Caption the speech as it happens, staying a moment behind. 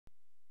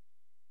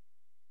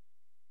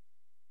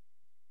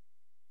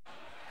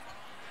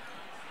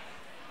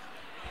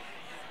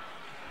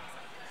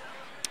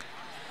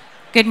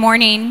Good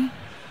morning.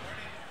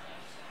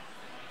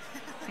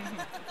 I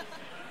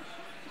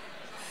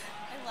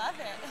love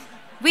it.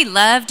 We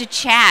love to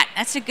chat.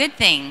 That's a good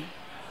thing.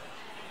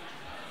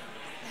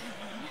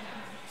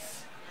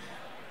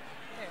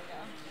 There we go.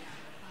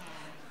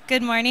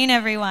 Good morning,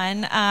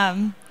 everyone.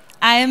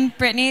 I'm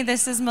Brittany,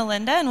 this is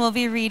Melinda, and we'll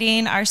be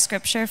reading our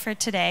scripture for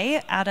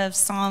today out of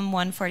Psalm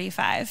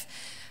 145.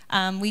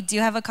 We do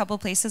have a couple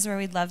places where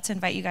we'd love to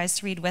invite you guys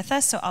to read with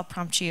us, so I'll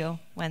prompt you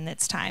when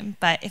it's time.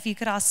 But if you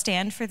could all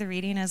stand for the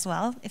reading as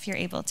well, if you're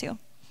able to.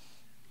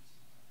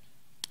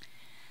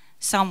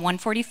 Psalm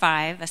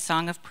 145, a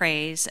song of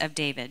praise of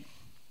David.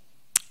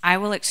 I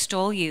will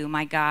extol you,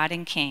 my God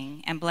and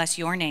King, and bless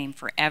your name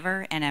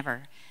forever and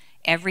ever.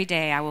 Every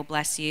day I will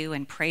bless you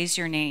and praise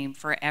your name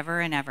forever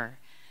and ever.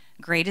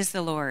 Great is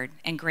the Lord,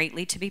 and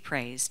greatly to be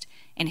praised,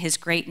 and his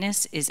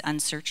greatness is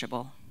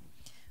unsearchable.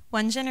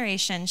 One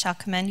generation shall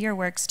commend your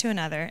works to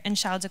another, and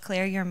shall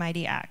declare your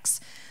mighty acts.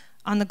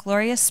 On the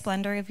glorious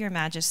splendor of your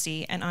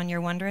majesty, and on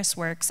your wondrous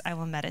works I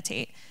will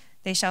meditate.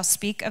 They shall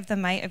speak of the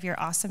might of your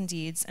awesome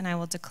deeds, and I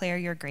will declare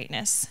your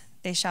greatness.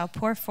 They shall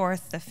pour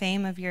forth the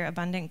fame of your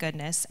abundant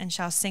goodness, and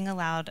shall sing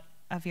aloud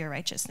of your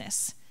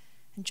righteousness.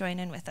 And join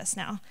in with us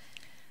now.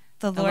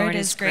 The Lord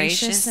is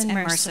gracious and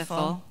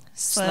merciful,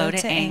 slow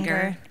to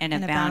anger, and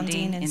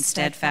abounding in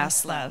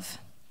steadfast love.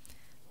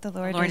 The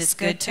Lord is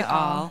good to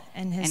all,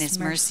 and his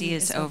mercy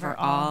is over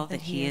all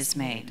that he has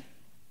made.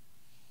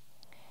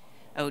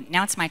 Oh,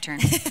 now it's my turn.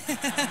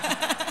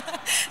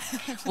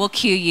 We'll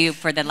cue you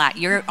for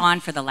you're on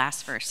for the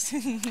last verse.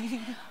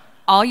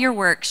 All your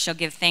works shall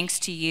give thanks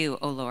to you,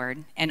 O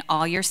Lord, and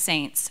all your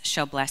saints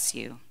shall bless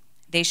you.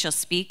 They shall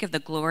speak of the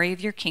glory of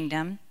your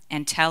kingdom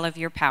and tell of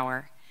your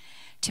power,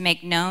 to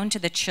make known to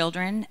the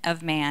children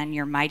of man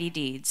your mighty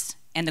deeds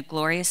and the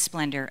glorious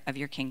splendor of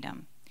your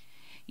kingdom.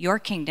 Your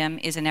kingdom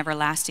is an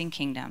everlasting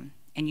kingdom,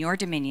 and your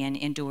dominion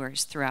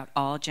endures throughout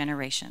all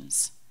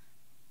generations.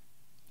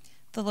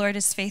 The Lord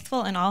is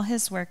faithful in all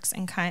his works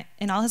and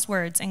in all his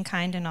words, and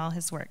kind in all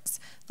his works.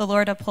 The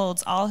Lord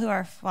upholds all who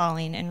are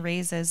falling and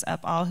raises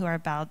up all who are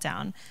bowed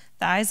down.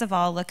 The eyes of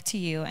all look to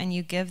you, and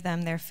you give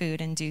them their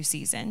food in due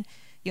season.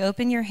 You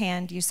open your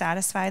hand, you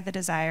satisfy the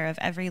desire of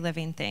every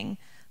living thing.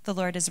 The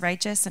Lord is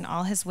righteous in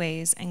all his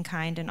ways and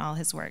kind in all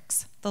his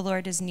works. The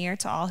Lord is near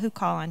to all who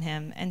call on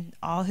him, and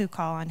all who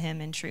call on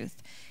him in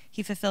truth.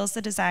 He fulfills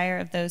the desire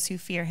of those who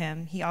fear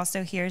him. He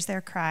also hears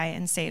their cry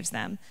and saves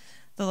them.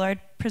 The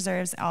Lord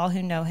preserves all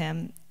who know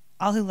him,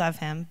 all who love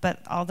him, but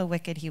all the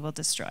wicked he will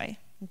destroy.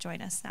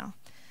 Join us now.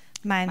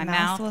 My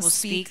mouth will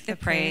speak the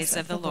praise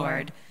of the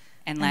Lord,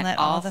 and let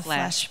all the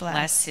flesh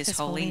bless his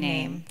holy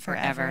name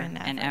forever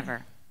and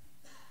ever.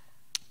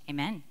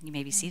 Amen. You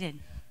may be seated.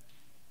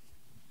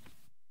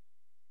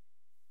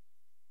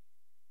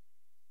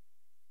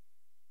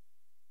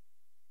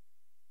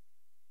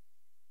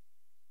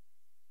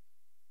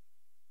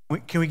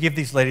 Can we give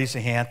these ladies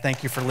a hand?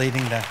 Thank you for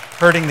leading the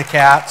herding the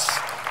cats.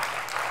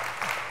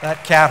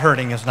 That cat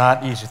herding is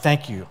not easy.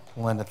 Thank you,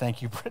 Linda.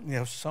 Thank you, Brittany. It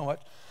was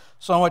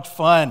so much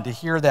fun to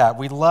hear that.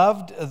 We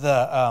loved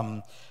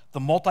the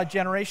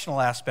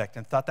multi-generational aspect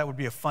and thought that would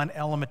be a fun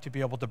element to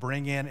be able to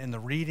bring in the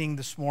reading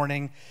this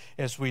morning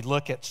as we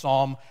look at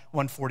Psalm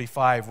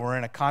 145. We're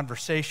in a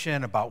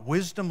conversation about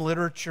wisdom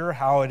literature,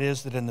 how it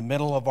is that in the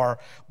middle of our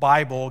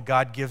Bible,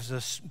 God gives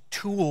us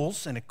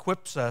tools and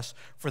equips us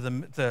for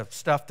the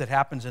stuff that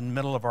happens in the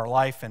middle of our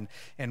life.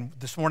 And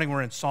this morning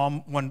we're in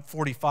Psalm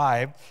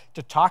 145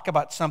 to talk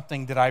about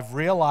something that I've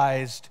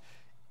realized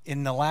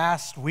in the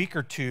last week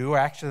or two,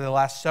 actually the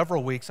last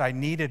several weeks, I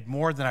needed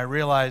more than I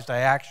realized I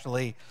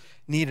actually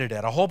needed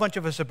it. A whole bunch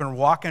of us have been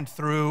walking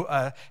through,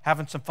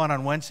 having some fun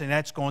on Wednesday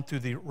nights, going through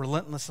the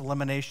relentless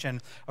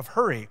elimination of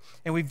hurry.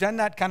 And we've done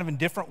that kind of in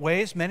different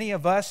ways, many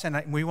of us,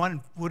 and we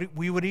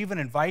would even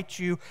invite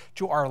you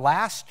to our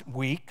last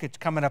week. It's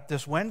coming up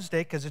this Wednesday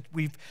because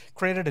we've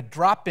created a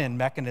drop-in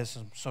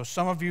mechanism. So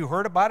some of you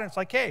heard about it. It's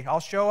like, hey, I'll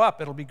show up.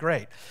 It'll be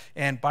great.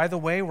 And by the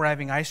way, we're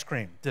having ice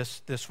cream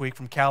this week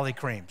from Cali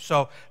Cream.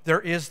 So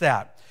there is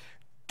that.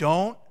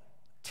 Don't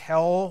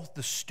tell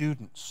the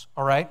students,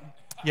 all right?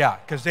 Yeah,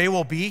 because they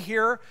will be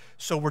here.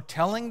 So we're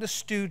telling the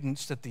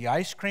students that the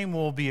ice cream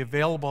will be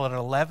available at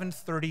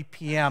 11:30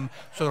 p.m.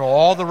 so that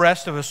all the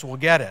rest of us will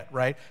get it,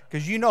 right?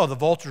 Because you know the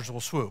vultures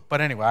will swoop.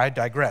 But anyway, I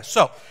digress.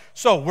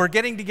 So we're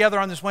getting together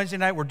on this Wednesday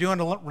night. We're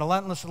doing a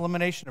relentless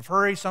elimination of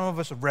hurry. Some of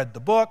us have read the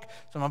book.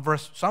 Some of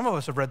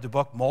us have read the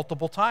book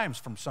multiple times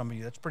from some of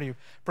you. That's pretty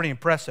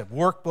impressive.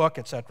 Workbook,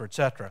 et cetera, et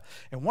cetera.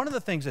 And one of the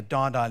things that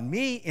dawned on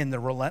me in the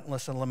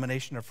relentless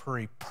elimination of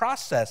hurry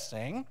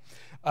processing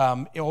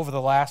over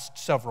the last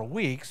several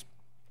weeks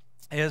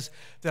is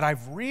that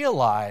I've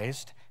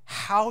realized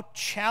how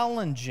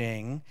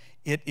challenging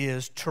it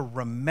is to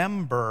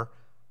remember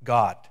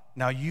God.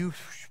 Now you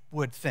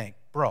would think,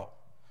 bro,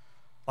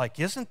 like,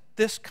 isn't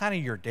this kind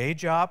of your day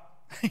job?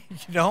 You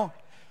know?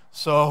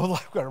 So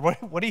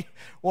what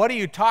are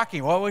you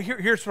talking? Well,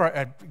 here's where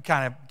I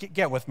kind of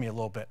get with me a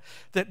little bit.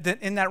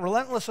 That in that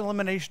relentless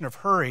elimination of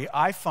hurry,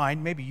 I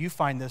find, maybe you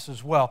find this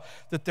as well,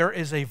 that there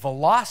is a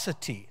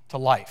velocity to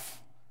life.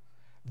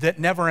 that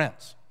never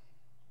ends.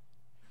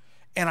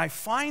 And I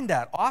find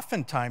that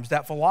oftentimes,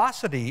 that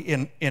velocity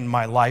in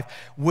my life,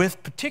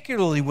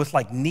 particularly with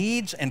like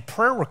needs and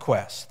prayer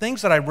requests,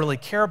 things that I really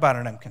care about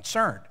and I'm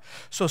concerned.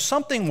 So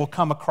something will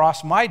come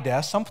across my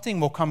desk,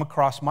 something will come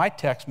across my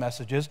text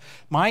messages,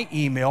 my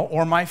email,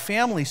 or my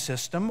family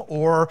system,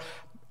 or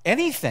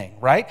anything,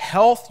 right?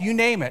 Health, you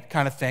name it,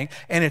 kind of thing.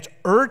 And it's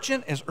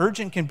urgent as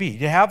urgent can be.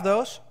 You have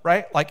those,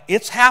 right? Like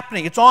it's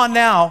happening, it's on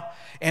now,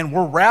 and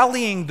we're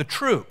rallying the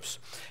troops.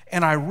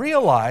 And I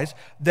realize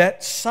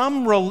that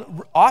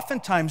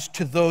oftentimes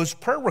to those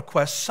prayer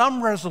requests,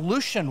 some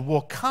resolution will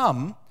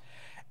come,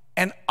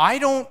 and I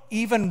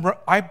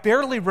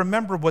barely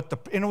remember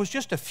and it was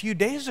just a few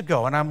days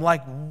ago, and I'm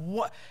like,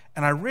 what?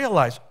 And I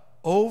realize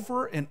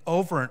over and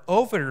over and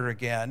over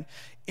again,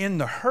 in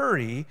the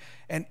hurry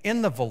and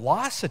in the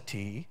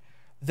velocity,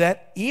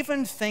 that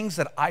even things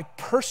that I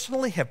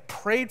personally have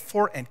prayed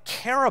for and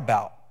care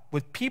about,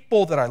 with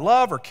people that I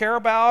love or care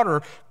about,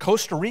 or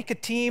Costa Rica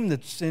team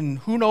that's in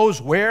who knows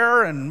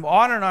where, and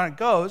on it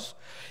goes,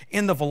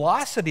 in the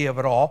velocity of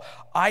it all,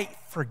 I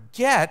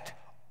forget,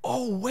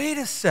 oh, wait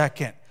a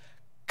second,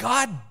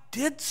 God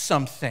did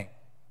something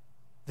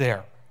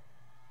there.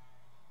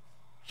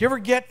 You ever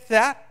get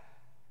that?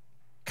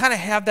 Kind of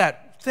have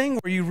that thing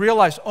where you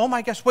realize, oh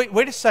my gosh,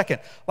 wait a second,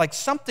 like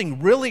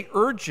something really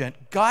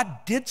urgent,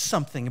 God did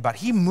something about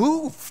it. He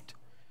moved,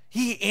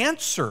 He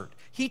answered,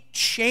 He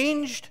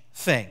changed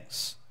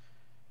things.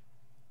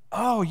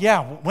 Oh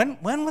yeah,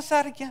 when was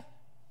that again?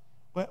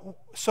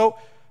 So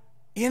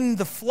in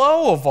the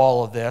flow of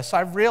all of this,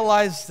 I've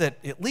realized that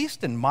at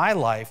least in my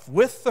life,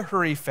 with the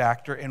hurry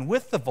factor and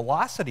with the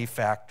velocity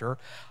factor,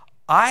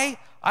 I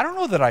don't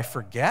know that I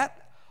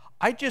forget.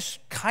 I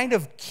just kind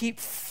of keep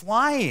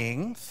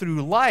flying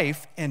through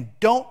life and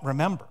don't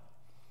remember.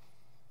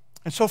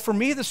 And so for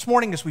me this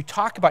morning, as we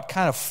talk about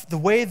kind of the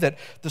way that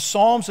the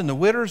Psalms and the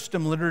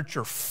wisdom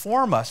literature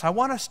form us, I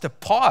want us to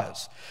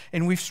pause.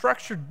 And we've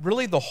structured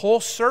really the whole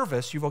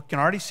service. You can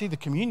already see the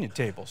communion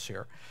tables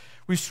here.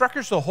 We've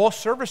structured the whole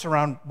service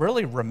around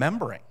really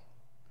remembering.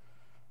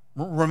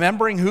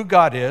 Remembering who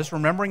God is,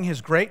 remembering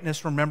His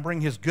greatness,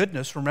 remembering His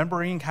goodness,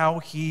 remembering how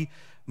He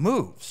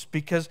moves.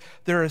 Because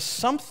there is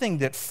something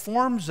that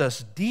forms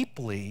us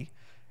deeply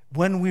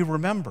when we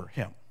remember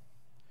Him.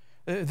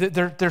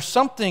 There's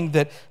something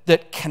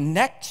that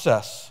connects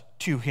us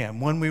to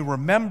Him when we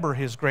remember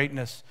His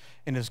greatness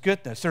and His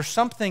goodness. There's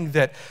something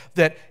that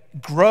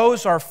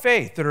grows our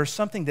faith. There's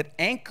something that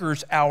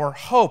anchors our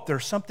hope.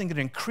 There's something that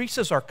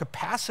increases our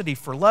capacity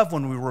for love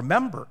when we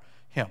remember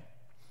Him.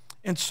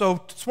 And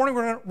so this morning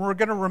we're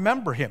going to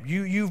remember Him.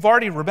 You've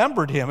already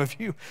remembered Him if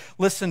you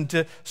listened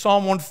to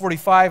Psalm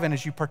 145 and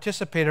as you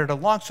participated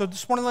along. So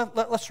this morning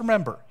let's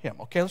remember Him.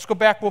 Okay, let's go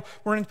back.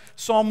 We're in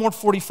Psalm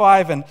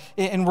 145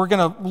 and we're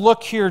going to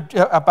look here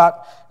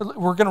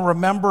we're going to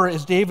remember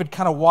as David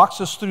kind of walks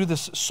us through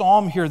this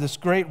psalm here, this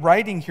great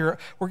writing here.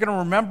 We're going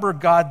to remember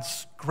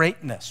God's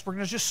greatness. We're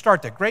going to just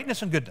start there.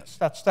 Greatness and goodness.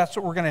 That's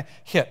what we're going to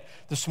hit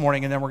this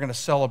morning, and then we're going to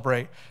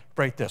celebrate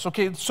this.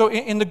 Okay, so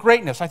in the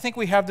greatness, I think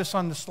we have this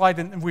on the slide,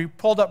 and we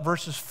pulled up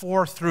verses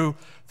 4 through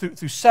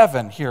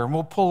 7 here, and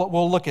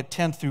we'll look at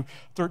 10 through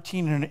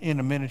 13 in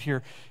a minute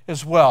here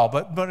as well.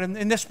 But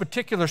in this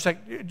particular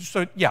section,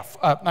 so yeah,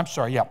 I'm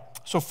sorry, yeah.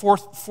 So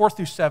 4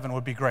 through 7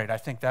 would be great. I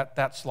think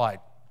that slide.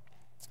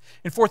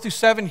 In 4 through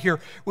 7 here,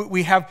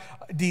 we have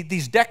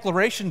these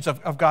declarations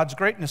of God's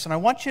greatness, and I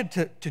want you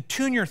to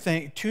tune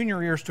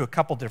your ears to a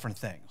couple different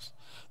things.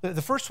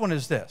 The first one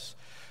is this.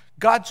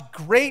 God's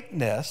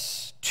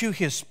greatness to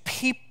His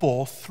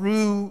people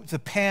through the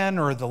pen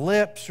or the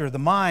lips or the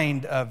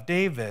mind of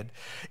David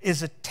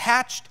is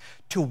attached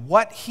to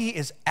what He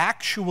is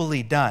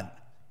actually done.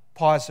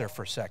 Pause there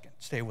for a second.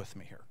 Stay with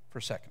me here for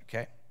a second,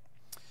 okay?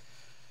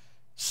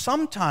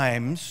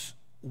 Sometimes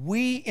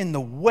we in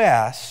the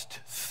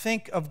West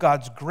think of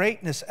God's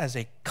greatness as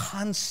a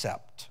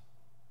concept.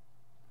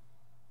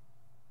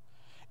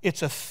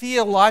 It's a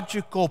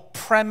theological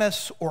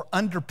premise or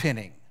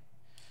underpinning.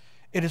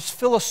 It is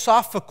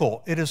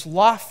philosophical, it is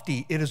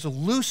lofty, it is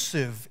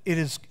elusive, it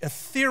is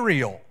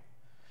ethereal.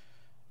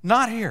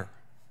 Not here.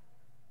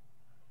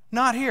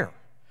 Not here.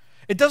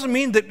 It doesn't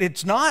mean that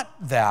it's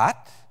not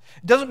that.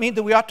 It doesn't mean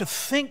that we ought to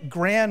think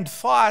grand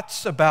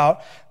thoughts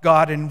about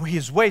God and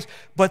His ways,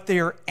 but they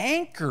are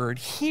anchored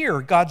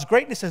here. God's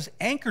greatness is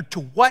anchored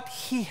to what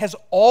He has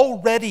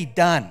already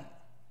done.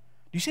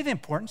 Do you see the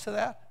importance of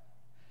that?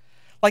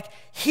 Like,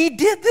 He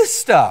did this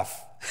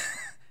stuff.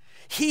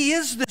 He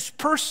is this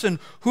person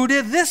who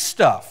did this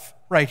stuff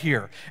right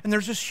here. And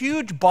there's this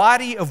huge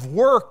body of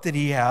work that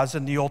He has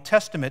in the Old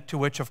Testament, to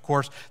which, of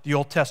course, the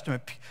Old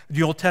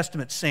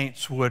Testament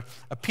saints would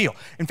appeal.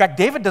 In fact,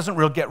 David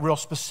doesn't get real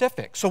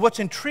specific. So what's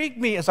intrigued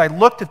me as I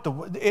looked at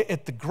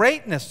the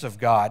greatness of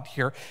God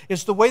here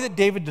is the way that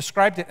David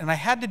described it, and I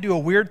had to do a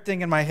weird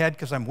thing in my head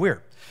because I'm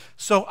weird.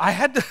 So I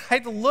had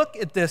to look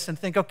at this and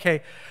think,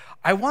 okay,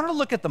 I want to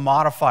look at the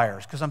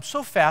modifiers because I'm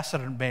so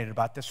fascinated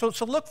about this.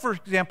 So look, for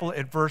example,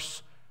 at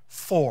verse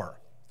 4.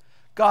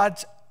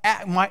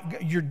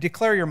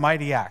 Declare your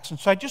mighty acts. And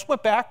so I just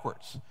went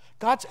backwards.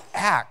 God's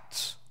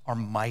acts are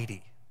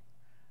mighty.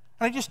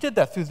 And I just did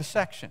that through the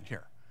section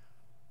here.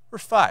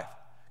 Verse 5.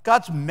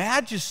 God's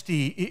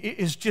majesty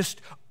is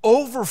just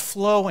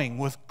overflowing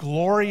with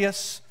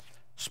glorious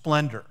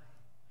splendor.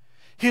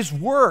 His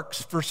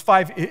works, verse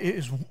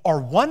 5,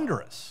 are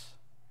wondrous.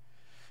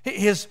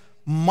 His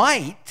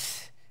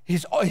might,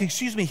 his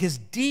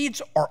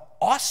deeds are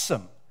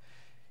awesome.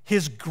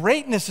 His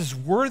greatness is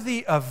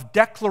worthy of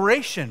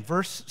declaration.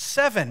 Verse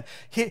 7,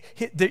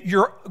 that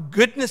your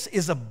goodness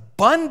is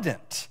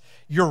abundant.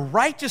 Your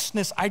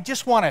righteousness, I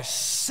just want to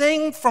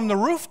sing from the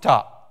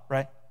rooftop,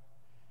 right?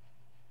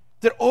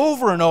 That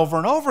over and over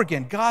and over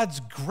again, God's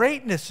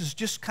greatness is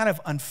just kind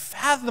of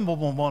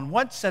unfathomable in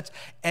one sense,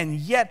 and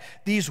yet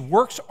these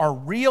works are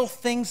real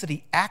things that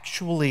he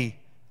actually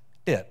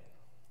did.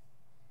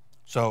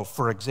 So,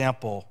 for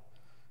example,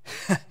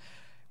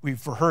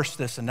 we've rehearsed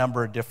this a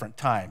number of different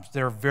times.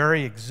 Their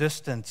very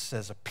existence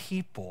as a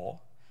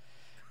people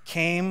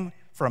came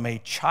from a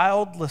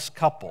childless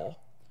couple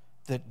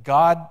that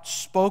God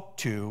spoke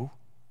to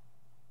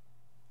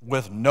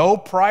with no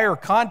prior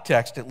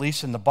context, at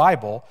least in the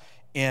Bible,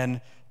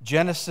 in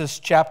Genesis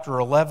chapter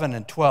 11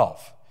 and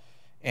 12.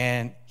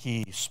 And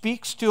he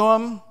speaks to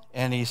him,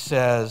 and he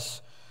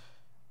says,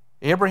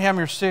 Abraham,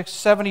 you're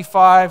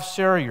 75,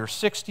 Sarah, you're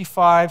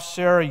 65,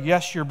 Sarah,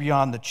 yes, you're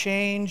beyond the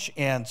change,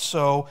 and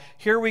so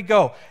here we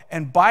go.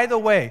 And by the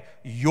way,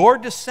 your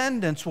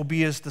descendants will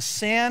be as the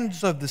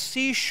sands of the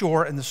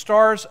seashore and the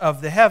stars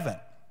of the heaven.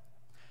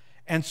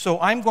 And so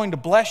I'm going to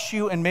bless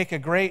you and make a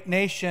great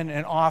nation,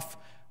 and off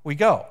we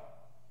go.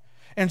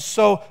 And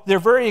so their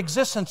very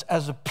existence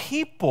as a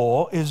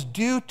people is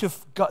due to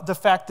the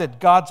fact that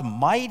God's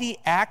mighty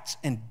acts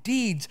and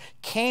deeds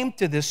came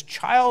to this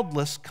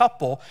childless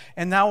couple,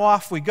 and now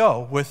off we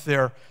go with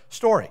their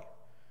story.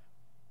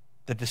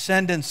 The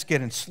descendants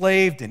get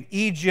enslaved in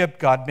Egypt.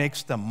 God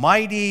makes them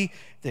mighty.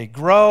 They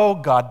grow.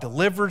 God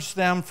delivers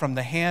them from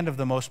the hand of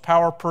the most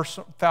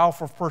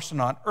powerful person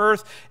on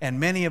earth. And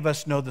many of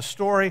us know the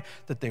story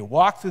that they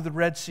walk through the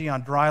Red Sea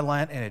on dry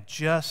land, and it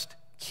just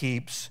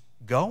keeps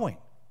going.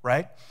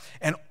 Right?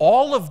 And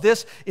all of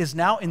this is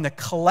now in the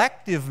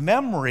collective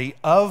memory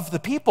of the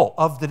people,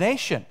 of the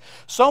nation.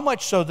 So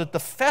much so that the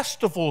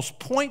festivals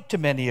point to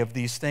many of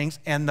these things,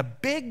 and the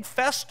big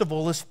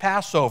festival is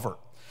Passover.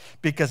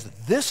 Because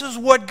this is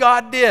what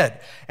God did,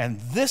 and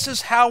this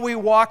is how we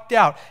walked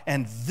out,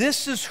 and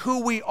this is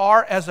who we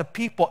are as a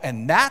people,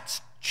 and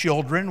that's,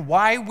 children,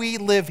 why we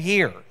live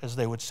here, as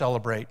they would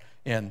celebrate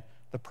in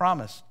the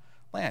Promised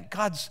Land.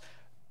 God's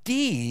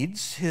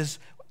deeds, his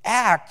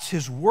acts,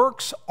 his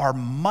works are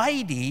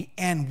mighty,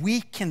 and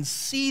we can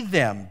see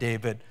them,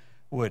 David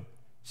would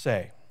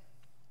say.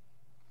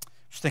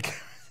 Just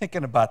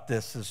thinking about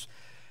this as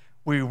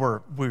we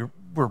were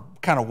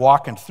kind of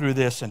walking through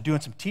this and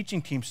doing some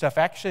teaching team stuff.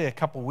 Actually, a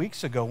couple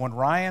weeks ago when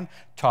Ryan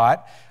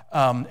taught,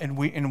 and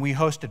we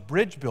hosted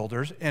Bridge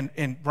Builders,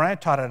 and Ryan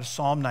taught out of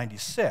Psalm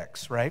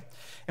 96, right?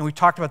 And we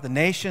talked about the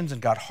nations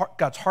and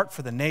God's heart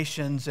for the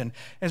nations. And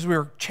as we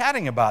were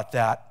chatting about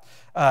that,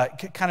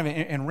 kind of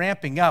in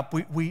ramping up,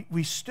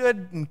 we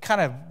stood and kind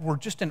of were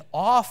just in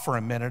awe for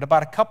a minute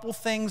about a couple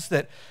things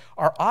that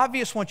are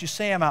obvious once you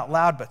say them out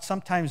loud, but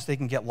sometimes they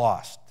can get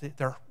lost.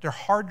 They're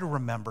hard to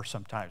remember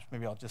sometimes.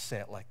 Maybe I'll just say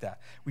it like that.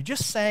 We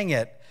just sang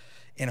it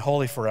in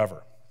Holy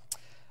Forever.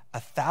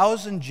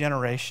 1,000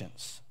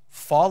 generations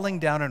falling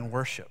down in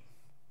worship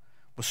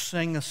will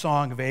sing a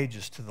song of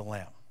ages to the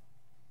Lamb.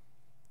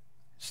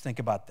 Just think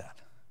about that.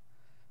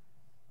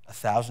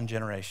 1,000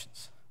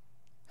 generations.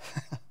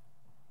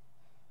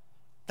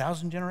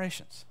 1,000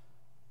 generations.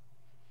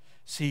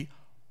 See,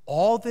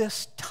 all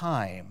this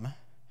time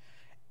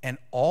and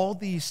all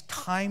these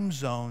time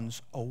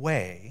zones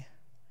away,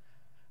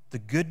 the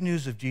good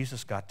news of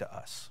Jesus got to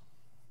us.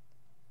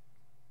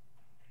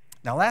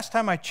 Now, last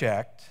time I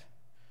checked,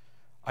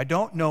 I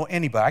don't know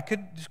anybody, I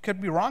could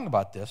be wrong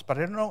about this, but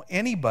I don't know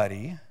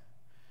anybody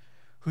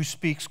who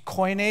speaks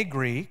Koine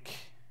Greek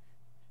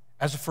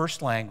as a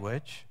first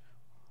language,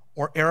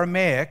 or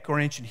Aramaic or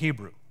ancient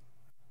Hebrew.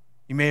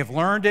 You may have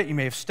learned it, you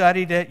may have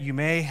studied it, you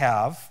may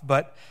have,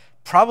 but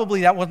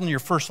probably that wasn't your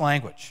first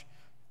language,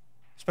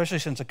 especially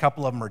since a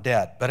couple of them are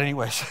dead. But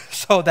anyways,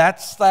 so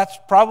that's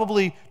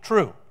probably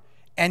true.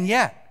 And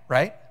yet,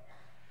 right?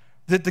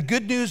 That the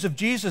good news of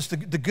Jesus, the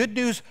good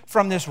news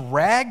from this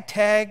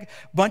ragtag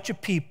bunch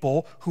of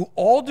people who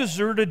all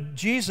deserted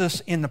Jesus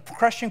in the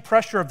crushing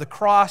pressure of the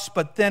cross,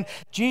 but then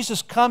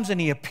Jesus comes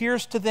and he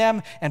appears to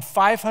them, and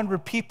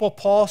 500 people,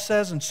 Paul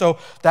says, and so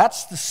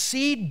that's the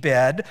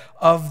seedbed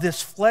of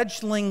this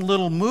fledgling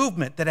little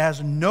movement that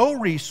has no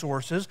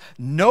resources,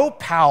 no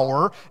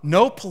power,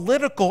 no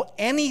political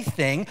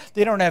anything.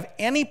 They don't have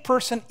any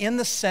person in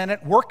the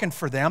Senate working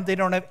for them. They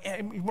don't have,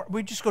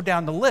 we just go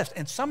down the list,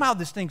 and somehow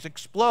this thing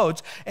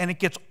explodes, and it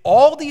gets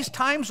all these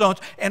time zones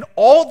and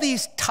all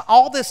this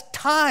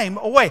time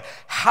away.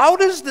 How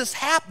does this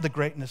happen? The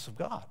greatness of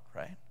God,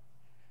 right?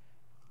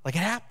 Like it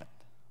happened.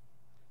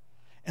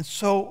 And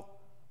so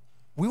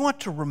we want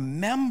to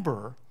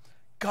remember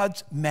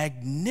God's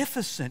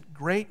magnificent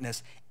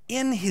greatness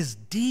in his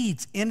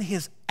deeds, in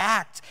his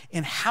acts,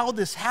 in how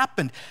this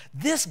happened.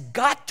 This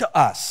got to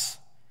us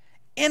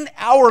in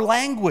our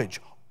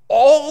language,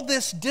 all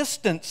this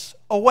distance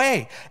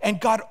away. And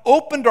God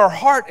opened our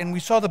heart and we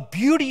saw the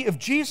beauty of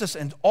Jesus.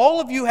 And all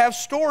of you have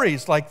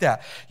stories like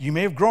that. You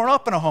may have grown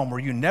up in a home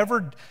where you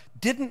never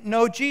didn't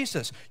know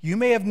Jesus. You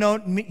may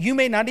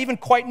not even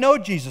quite know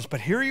Jesus, but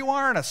here you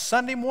are on a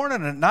Sunday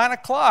morning at 9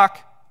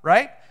 o'clock,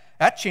 right?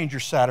 That changed your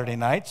Saturday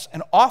nights,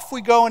 and off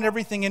we go and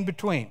everything in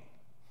between.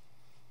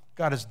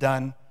 God has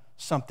done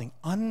something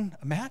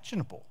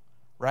unimaginable,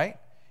 right?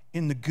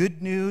 In the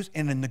good news,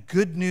 and in the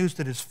good news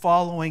that is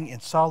following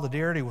in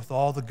solidarity with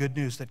all the good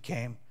news that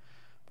came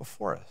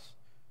before us.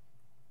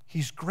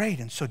 He's great,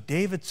 and so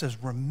David says,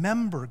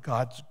 remember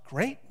God's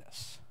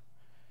greatness.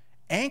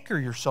 Anchor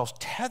yourselves,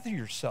 tether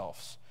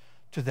yourselves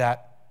to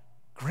that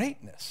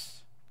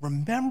greatness.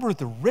 Remember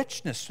the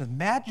richness, the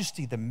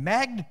majesty, the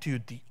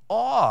magnitude, the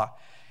awe,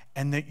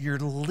 and that you're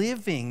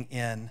living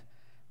in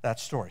that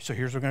story. So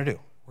here's what we're going to do.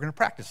 We're going to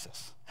practice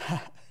this. We're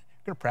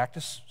going to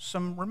practice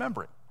some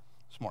remembering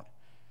this morning.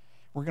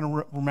 We're going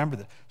to remember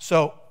this.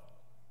 So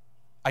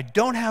I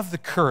don't have the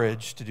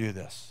courage to do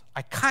this.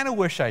 I kind of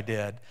wish I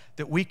did,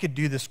 that we could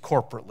do this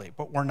corporately,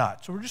 but we're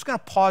not. So we're just going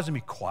to pause and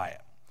be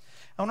quiet.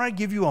 I want to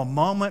give you a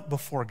moment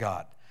before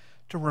God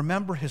to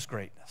remember his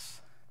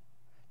greatness,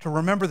 to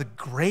remember the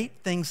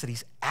great things that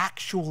he's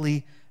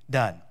actually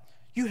done.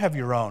 You have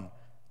your own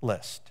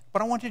list,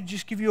 but I want to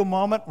just give you a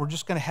moment. We're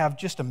just going to have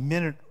just a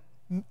minute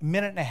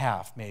and a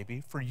half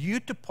maybe for you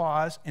to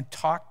pause and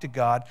talk to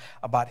God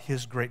about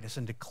his greatness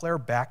and declare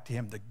back to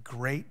him the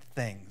great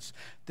things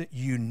that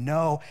you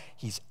know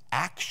he's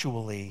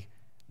actually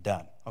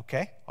done.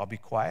 Okay? I'll be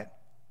quiet.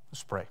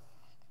 Let's pray.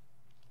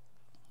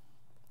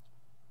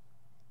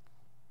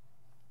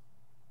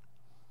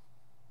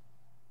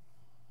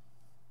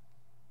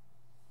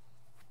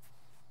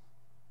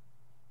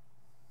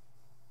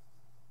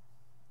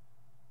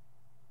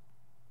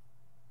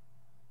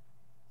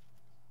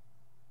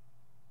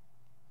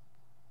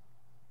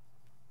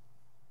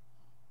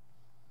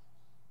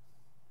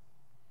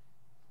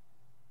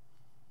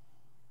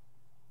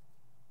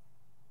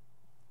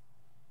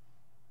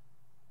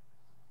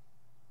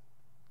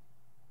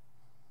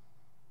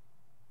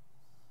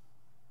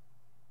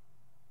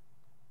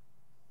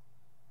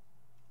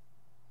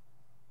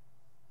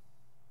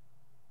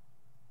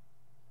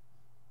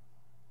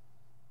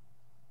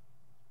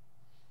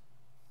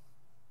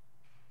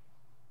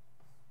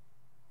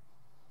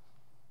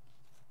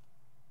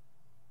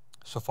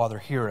 So, Father,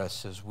 hear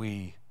us as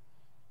we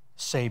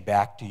say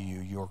back to you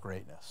your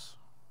greatness.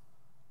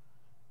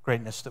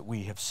 Greatness that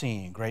we have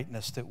seen,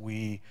 greatness that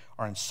we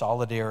are in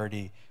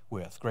solidarity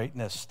with,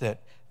 greatness that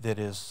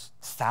is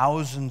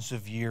thousands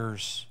of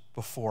years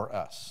before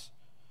us,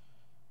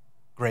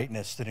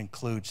 greatness that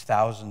includes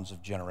thousands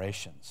of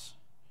generations,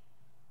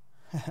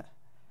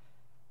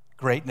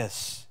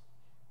 greatness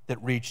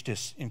that reached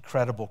this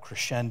incredible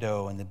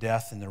crescendo in the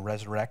death and the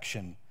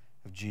resurrection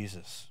of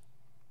Jesus,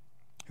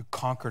 who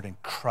conquered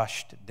and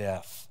crushed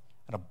death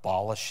and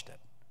abolished it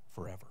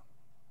forever.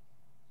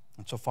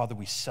 And so, Father,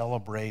 we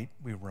celebrate,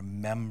 we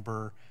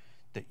remember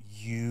that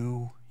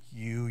you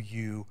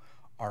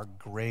are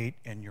great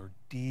and your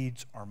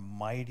deeds are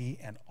mighty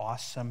and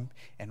awesome,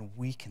 and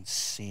we can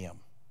see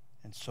them.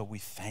 And so we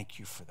thank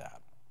you for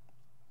that.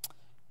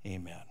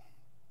 Amen.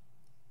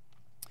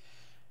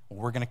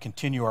 We're going to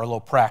continue our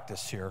little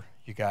practice here,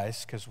 you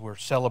guys, because we're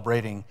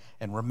celebrating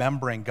and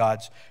remembering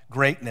God's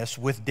greatness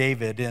with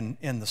David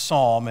in the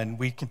psalm. And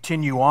we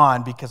continue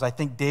on because I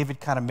think David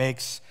kind of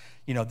makes,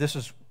 this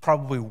is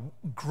probably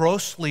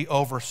grossly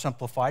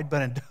oversimplified,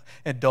 but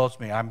indulge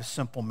me, I'm a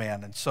simple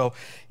man. And so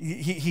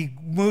he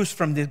moves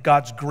from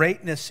God's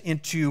greatness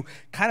into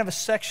kind of a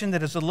section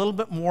that is a little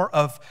bit more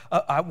of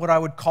what I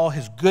would call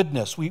his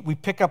goodness. We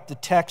pick up the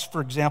text, for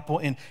example,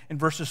 in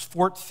verses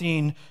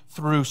 14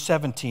 through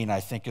 17,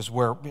 I think, is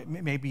where,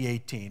 maybe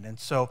 18. And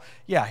so,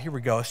 yeah, here we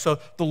go. So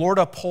the Lord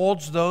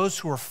upholds those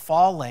who are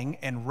falling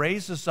and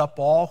raises up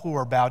all who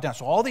are bowed down.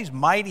 So all these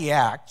mighty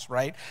acts,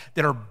 right,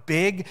 that are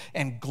big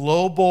and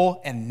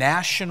global and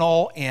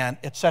national and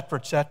et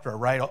cetera,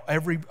 right?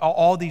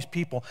 All these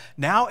people.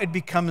 Now it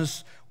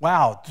becomes,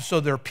 wow, so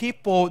there are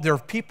people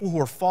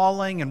who are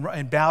falling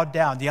and bowed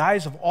down. The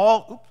eyes of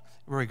all,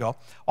 here we go.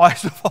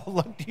 Eyes of all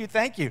look to you,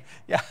 thank you.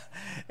 Yeah.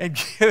 And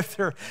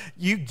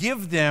you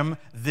give them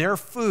their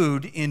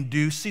food in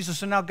due season.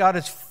 So now God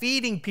is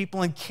feeding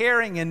people and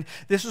caring, and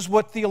this is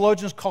what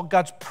theologians call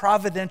God's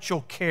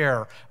providential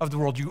care of the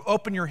world. You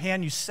open your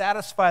hand, you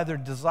satisfy their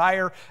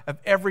desire of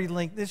every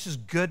length. This is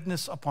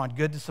goodness upon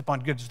goodness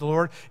upon goodness. The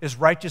Lord is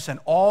righteous in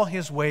all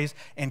his ways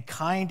and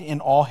kind in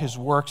all his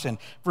works. And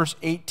verse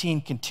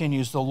 18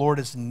 continues, the Lord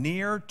is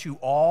near to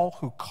all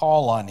who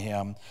call on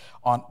him,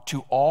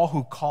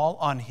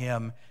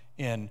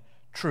 in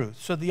truth.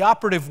 So the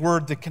operative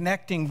word, the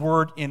connecting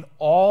word in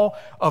all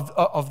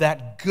of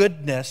that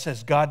goodness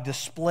as God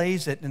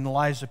displays it in the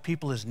lives of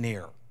people is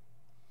near.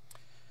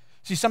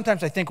 See,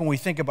 sometimes I think when we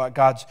think about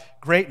God's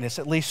greatness,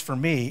 at least for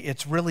me,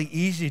 it's really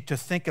easy to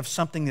think of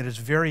something that is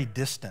very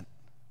distant.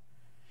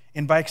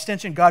 And by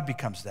extension, God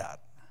becomes that.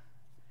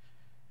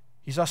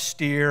 He's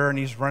austere, and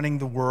he's running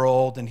the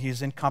world, and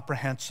he's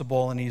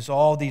incomprehensible, and he's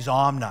all these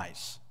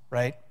omnis,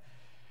 right?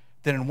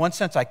 That in one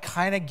sense I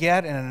kind of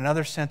get, and in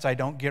another sense I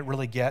don't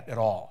really get at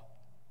all.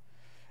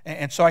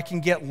 And so I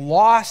can get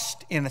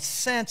lost, in a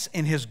sense,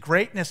 in his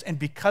greatness, and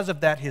because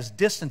of that, his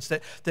distance,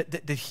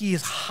 that he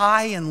is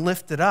high and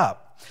lifted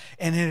up.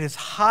 And it is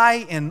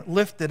high and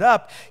lifted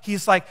up.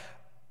 He's like,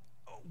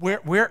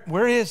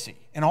 where is he?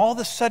 And all of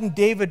a sudden,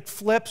 David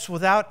flips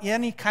without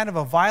any kind of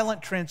a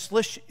violent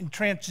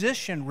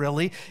transition,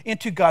 really,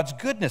 into God's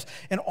goodness.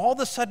 And all of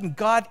a sudden,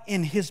 God,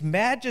 in his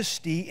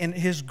majesty, in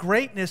his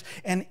greatness,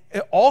 and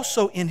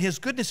also in his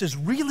goodness, is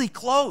really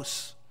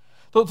close.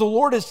 The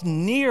Lord is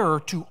near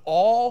to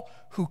all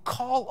who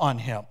call on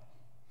him.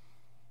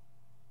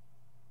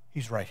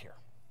 He's right here.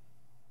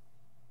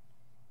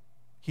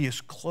 He is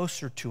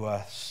closer to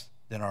us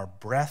than our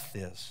breath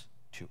is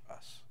to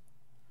us.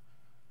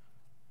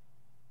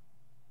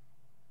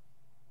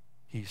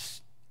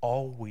 He's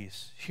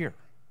always here.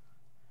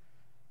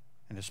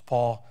 And as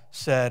Paul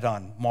said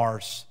on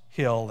Mars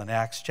Hill in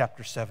Acts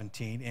chapter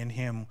 17, in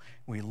him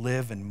we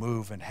live and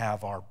move and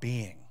have our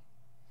being.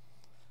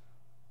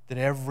 That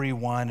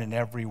everyone and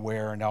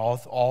everywhere and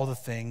all the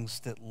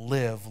things that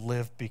live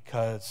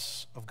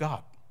because of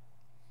God.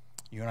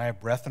 You and I have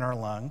breath in our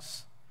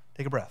lungs.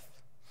 Take a breath.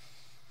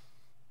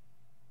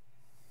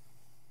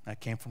 That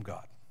came from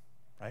God,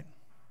 right?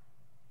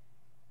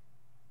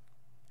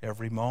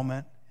 Every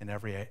moment and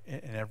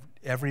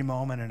every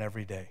moment and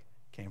every day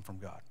came from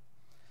God.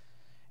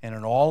 And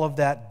in all of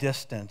that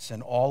distance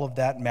and all of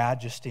that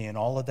majesty and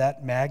all of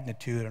that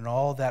magnitude and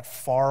all of that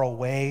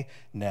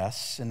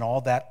far-awayness and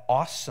all that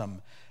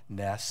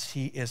awesomeness,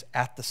 he is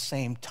at the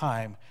same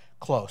time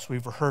close.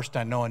 We've rehearsed,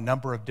 I know, a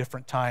number of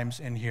different times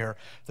in here,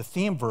 the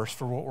theme verse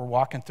for what we're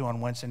walking through on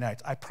Wednesday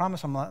nights. I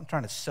promise I'm not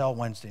trying to sell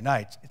Wednesday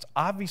nights. It's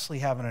obviously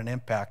having an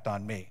impact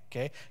on me,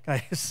 okay? Can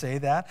I just say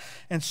that?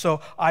 And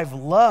so I've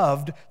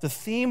loved the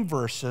theme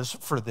verses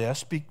for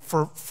this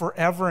for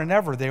forever and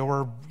ever. They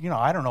were,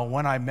 I don't know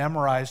when I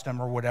memorized them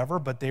or whatever,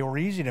 but they were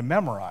easy to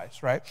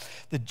memorize, right?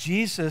 That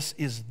Jesus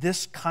is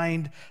this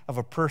kind of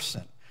a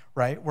person.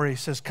 Right, where he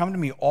says, come to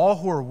me, all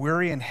who are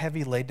weary and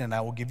heavy laden, and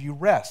I will give you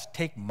rest.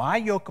 Take my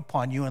yoke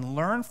upon you and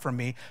learn from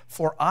me,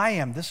 for I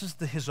am, this is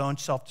his own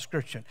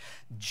self-description,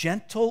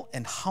 gentle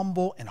and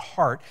humble in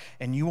heart,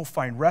 and you will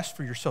find rest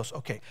for your souls.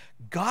 Okay,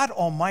 God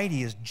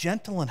Almighty is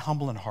gentle and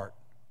humble in heart.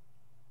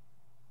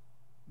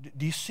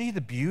 Do you see the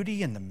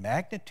beauty and the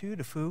magnitude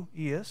of who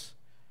he is?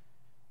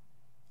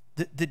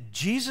 That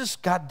Jesus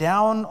got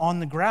down on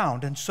the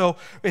ground. And so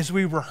as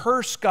we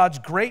rehearse God's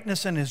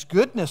greatness and his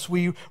goodness,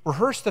 we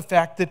rehearse the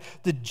fact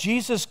that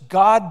Jesus,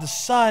 God the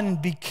Son,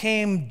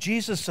 became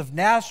Jesus of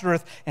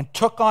Nazareth and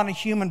took on a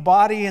human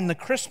body, and the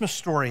Christmas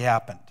story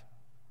happened,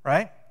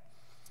 right?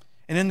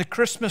 And in the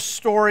Christmas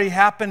story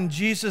happened,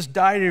 Jesus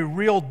died a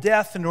real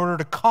death in order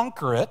to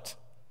conquer it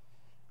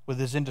with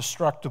his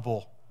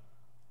indestructible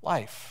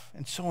life.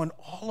 And so in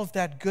all of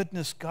that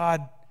goodness,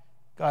 God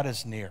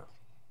is near.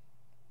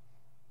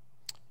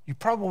 You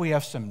probably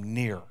have some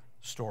near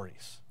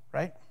stories,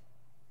 right?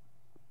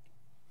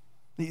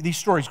 These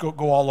stories go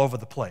all over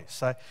the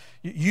place.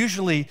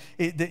 Usually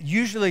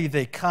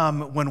they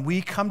come when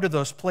we come to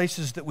those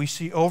places that we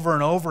see over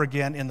and over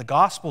again in the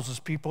Gospels as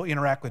people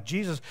interact with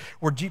Jesus,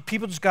 where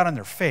people just got on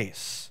their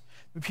face.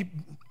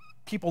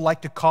 People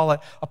like to call it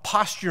a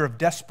posture of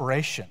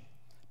desperation.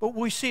 But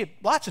we see it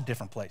lots of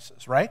different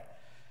places, right?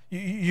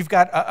 You've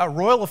got a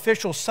royal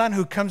official's son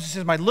who comes and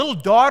says, my little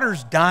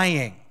daughter's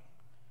dying.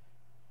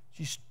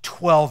 She's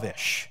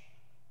 12-ish.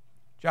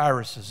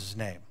 Jairus is his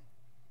name.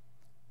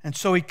 And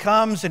so he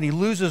comes and he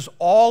loses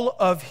all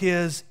of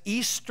his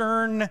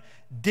Eastern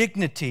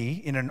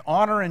dignity in an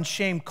honor and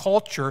shame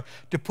culture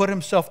to put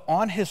himself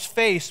on his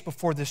face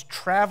before this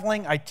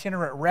traveling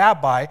itinerant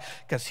rabbi,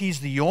 because he's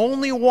the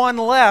only one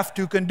left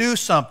who can do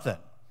something.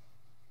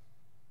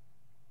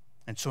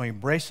 And so he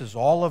embraces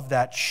all of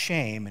that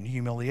shame and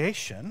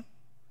humiliation.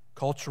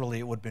 Culturally,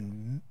 it would have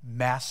been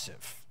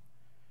massive,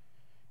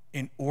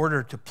 in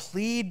order to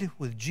plead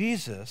with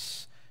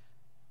Jesus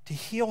to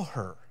heal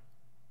her.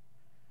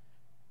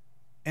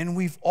 And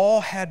we've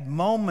all had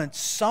moments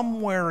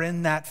somewhere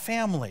in that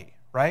family,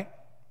 right?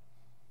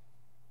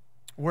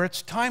 Where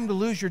it's time to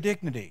lose your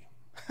dignity.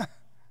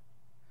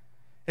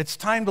 It's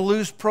time to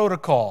lose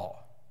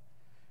protocol.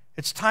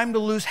 It's time to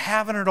lose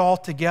having it all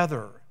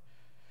together.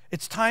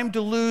 It's time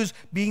to lose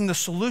being the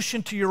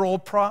solution to your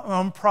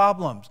own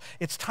problems.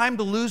 It's time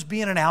to lose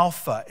being an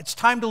alpha. It's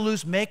time to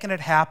lose making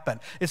it happen.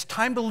 It's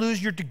time to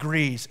lose your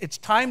degrees. It's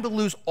time to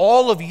lose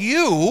all of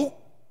you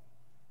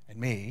and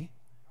me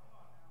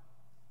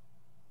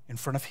in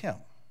front of him.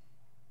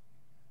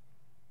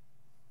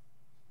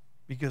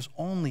 Because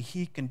only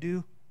he can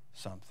do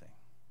something.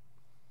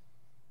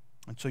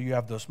 And so you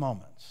have those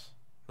moments.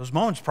 Those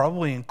moments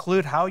probably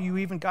include how you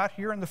even got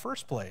here in the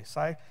first place.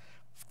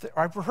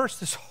 I've rehearsed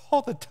this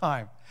all the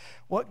time.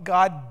 What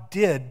God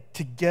did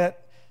to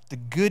get the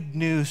good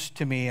news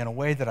to me in a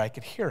way that I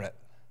could hear it.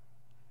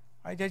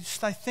 I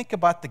think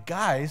about the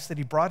guys that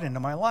he brought into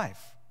my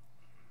life.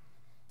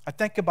 I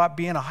think about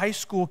being a high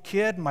school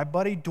kid and my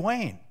buddy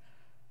Dwayne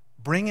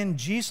bringing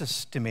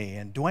Jesus to me.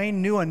 And Dwayne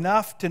knew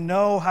enough to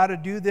know how to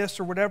do this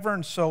or whatever.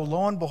 And so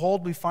lo and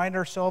behold, we find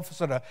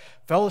ourselves at a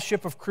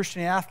Fellowship of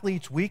Christian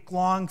Athletes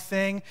week-long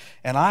thing.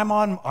 And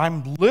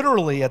I'm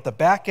literally at the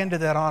back end of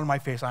that on my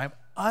face. I'm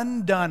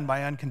undone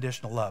by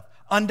unconditional love.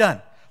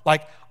 Undone.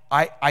 Like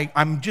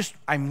I'm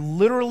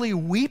literally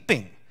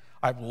weeping.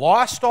 I've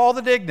lost all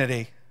the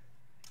dignity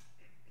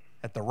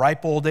at the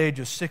ripe old age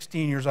of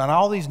 16 years old. And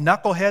all these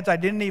knuckleheads I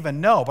didn't even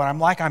know, but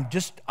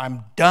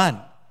I'm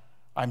done.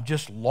 I'm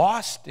just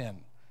lost in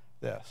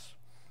this.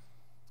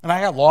 And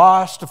I got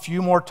lost a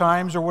few more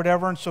times or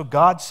whatever, and so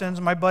God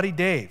sends my buddy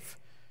Dave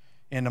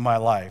into my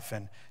life.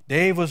 And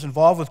Dave was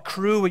involved with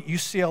Crew at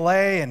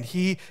UCLA, and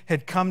he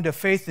had come to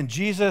faith in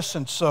Jesus,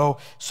 and so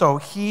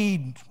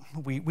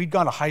we'd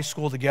gone to high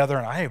school together,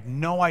 and I have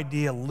no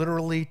idea,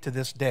 literally to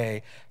this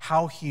day,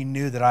 how he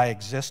knew that I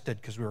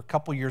existed, because we were a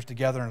couple years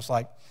together, and it's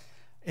like,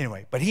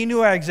 anyway, but he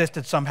knew I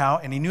existed somehow,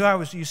 and he knew I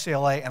was at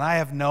UCLA, and I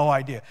have no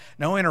idea.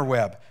 No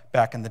interweb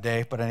back in the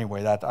day, but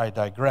anyway, that I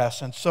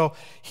digress. And so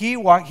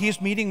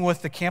he's meeting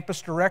with the campus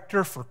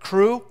director for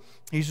Crew.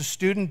 He's a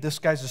student. This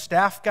guy's a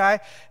staff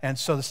guy. And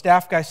so the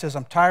staff guy says,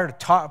 I'm tired of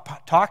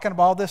talking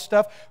about all this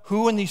stuff.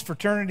 Who in these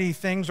fraternity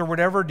things or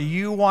whatever do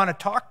you want to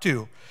talk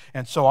to?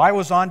 And so I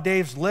was on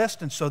Dave's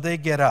list, and so they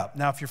get up.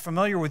 Now, if you're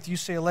familiar with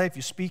UCLA, if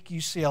you speak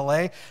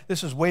UCLA,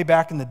 this is way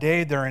back in the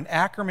day. They're in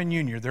Ackerman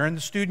Union. They're in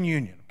the student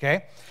union,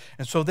 okay?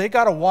 And so they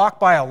got to walk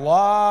by a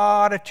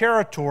lot of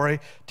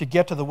territory to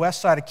get to the west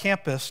side of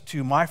campus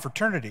to my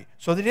fraternity.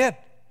 So they did.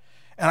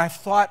 And I've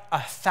thought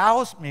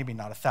 1,000, maybe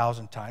not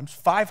 1,000 times,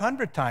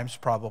 500 times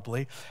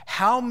probably,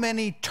 how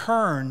many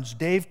turns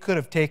Dave could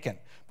have taken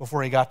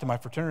before he got to my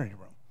fraternity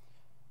room.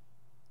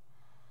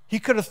 He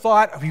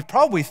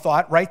probably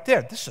thought right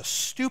there, this is a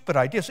stupid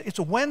idea. It's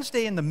a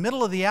Wednesday in the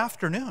middle of the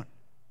afternoon.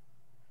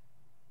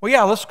 Well,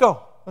 yeah, let's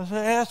go.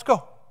 Let's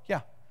go.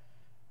 Yeah.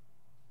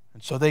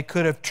 And so they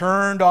could have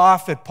turned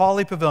off at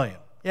Pauley Pavilion.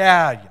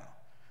 Yeah, you know.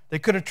 They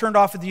could have turned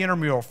off at the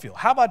intramural field.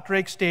 How about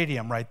Drake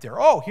Stadium right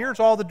there? Oh, here's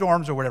all the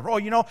dorms or whatever. Oh,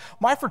 you know,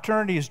 my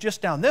fraternity is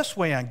just down this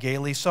way on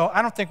Gailey, so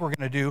I don't think we're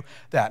going to do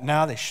that.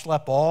 Now they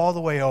schlep all the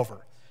way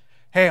over.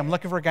 Hey, I'm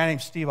looking for a guy named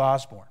Steve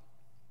Osborne.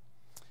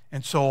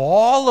 And so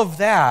all of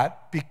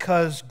that,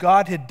 because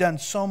God had done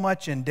so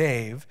much in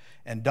Dave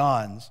and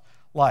Don's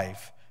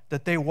life,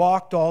 that they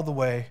walked all the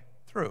way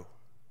through.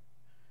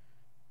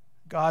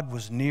 God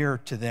was near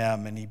to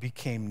them, and he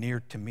became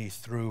near to me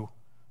through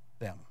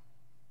them.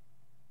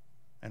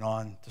 And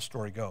on the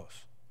story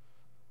goes.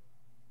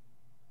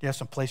 You have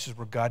some places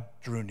where God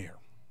drew near.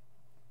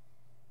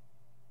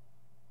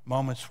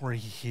 Moments where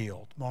he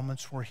healed.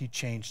 Moments where he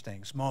changed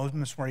things.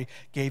 Moments where he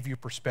gave you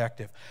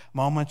perspective.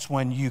 Moments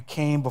when you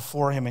came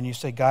before him and you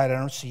say, God, I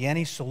don't see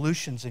any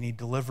solutions, and he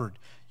delivered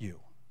you.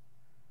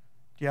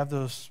 Do you have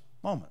those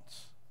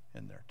moments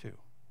in there too?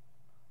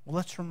 Well,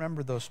 let's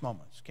remember those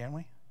moments, can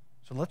we?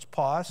 So let's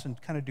pause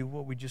and kind of do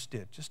what we just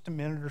did. Just a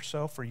minute or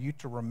so for you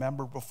to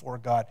remember before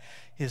God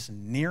his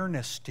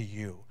nearness to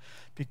you.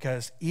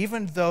 Because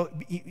even though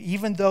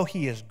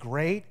he is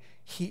great,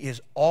 he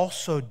is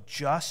also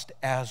just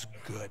as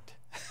good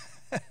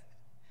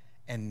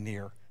and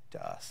near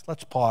to us.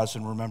 Let's pause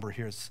and remember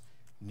his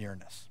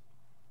nearness.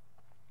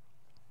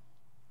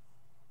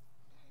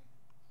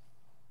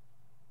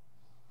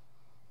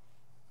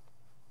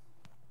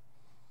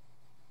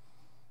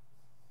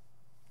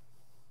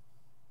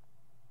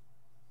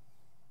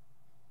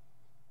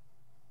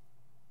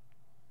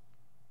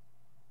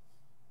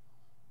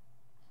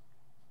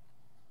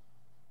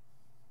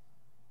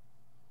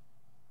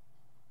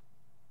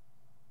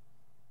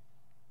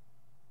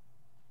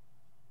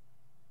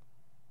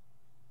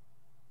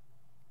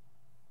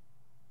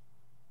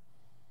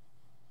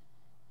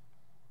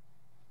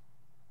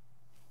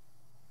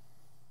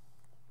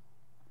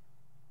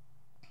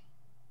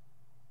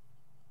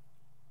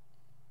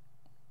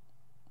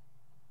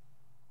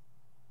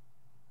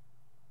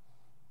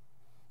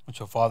 And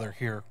so, Father,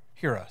 hear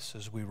us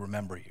as we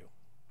remember you.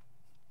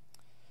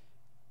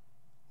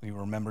 We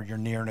remember your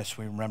nearness.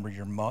 We remember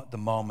the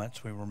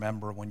moments. We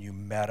remember when you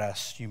met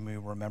us. We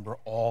remember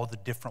all the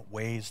different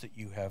ways that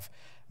you have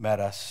met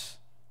us.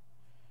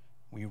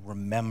 We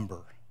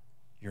remember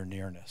your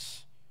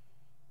nearness.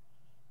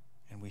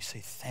 And we say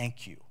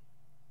thank you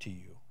to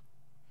you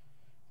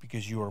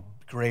because you are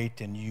great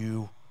and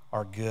you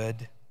are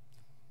good.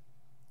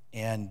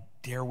 And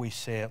dare we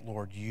say it,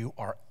 Lord, you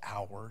are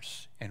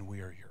ours and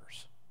we are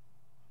yours.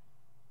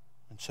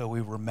 And so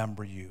we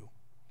remember you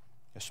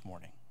this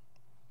morning.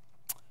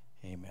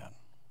 Amen.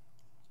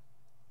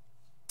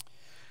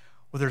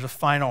 Well, there's a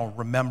final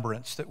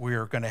remembrance that we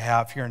are going to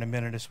have here in a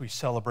minute as we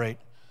celebrate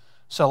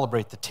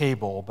the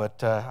table.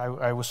 But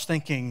I was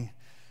thinking,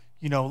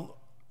 you know,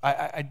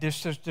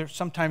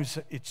 sometimes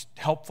it's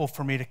helpful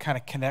for me to kind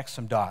of connect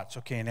some dots,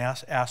 okay, and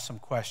ask some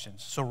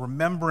questions. So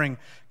remembering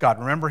God,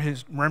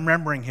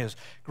 remembering his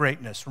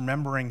greatness,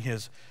 remembering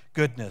his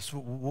goodness.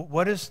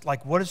 What does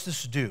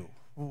this do?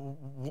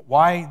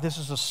 why this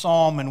is a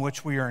psalm in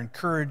which we are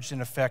encouraged,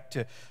 in effect,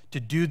 to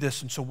do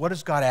this. And so what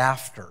is God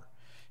after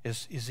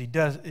is he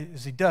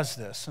does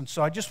this? And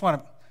so I just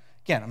want to,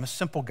 again, I'm a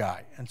simple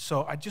guy. And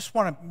so I just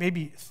want to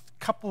maybe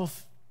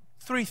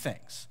three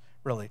things,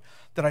 really,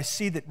 that I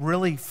see that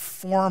really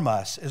form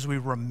us as we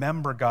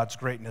remember God's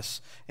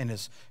greatness and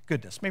his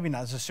goodness. Maybe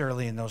not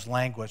necessarily in those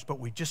language, but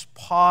we just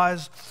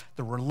pause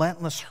the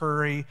relentless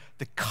hurry,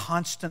 the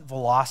constant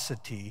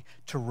velocity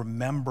to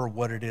remember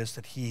what it is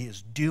that he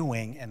is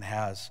doing and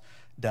has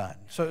done.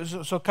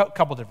 So a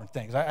couple different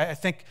things. I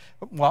think,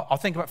 well, I'll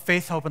think about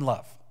faith, hope, and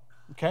love,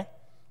 okay?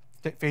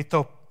 Faith,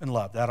 hope, and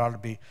love. That ought to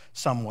be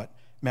somewhat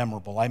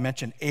memorable. I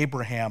mentioned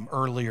Abraham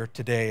earlier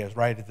today, as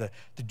right, the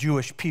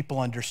Jewish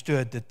people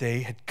understood that they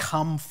had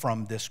come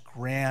from this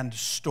grand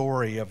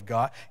story of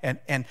God,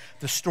 and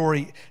the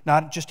story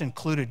not just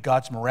included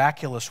God's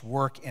miraculous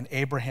work in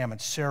Abraham and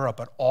Sarah,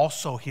 but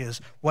also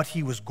what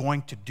he was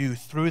going to do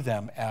through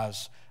them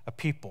as a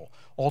people,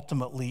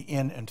 ultimately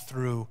in and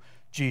through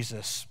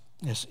Jesus,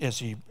 through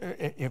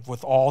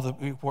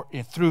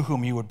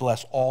whom he would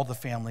bless all the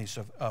families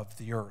of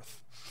the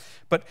earth.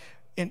 But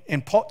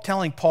in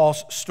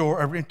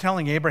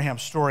telling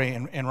Abraham's story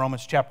in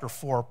Romans chapter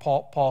 4,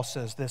 Paul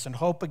says this: "In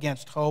hope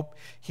against hope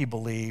he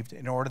believed,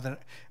 in order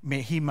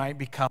that he might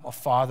become a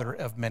father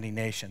of many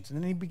nations." And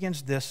then he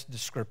begins this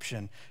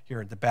description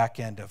here at the back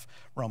end of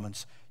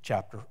Romans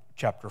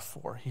chapter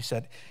 4. He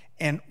said,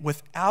 "And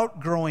without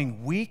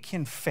growing weak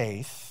in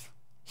faith,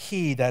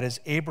 he," that is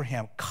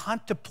Abraham,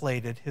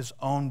 "contemplated his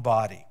own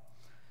body,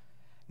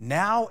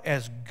 now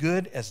as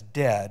good as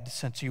dead,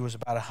 since he was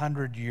about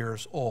 100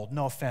 years old."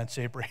 No offense,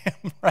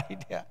 Abraham,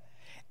 right? Yeah.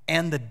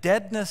 "And the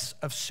deadness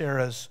of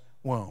Sarah's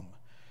womb."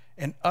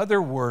 In other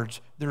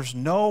words, there's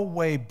no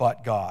way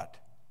but God,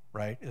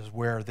 right, is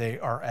where they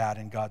are at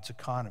in God's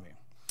economy.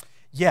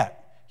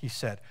 "Yet," he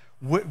said,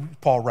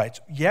 Paul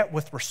writes, "yet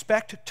with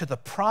respect to the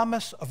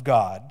promise of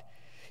God,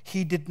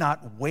 he did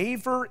not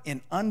waver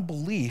in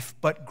unbelief,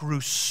 but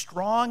grew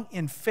strong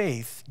in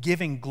faith,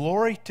 giving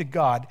glory to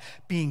God,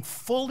 being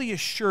fully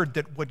assured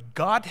that what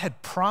God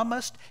had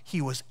promised, he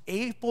was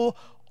able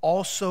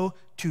also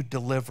to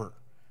deliver."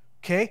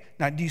 Okay?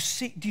 Now, do you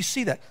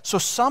see that? So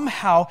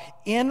somehow,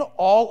 in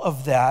all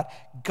of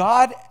that,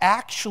 God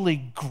actually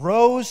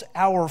grows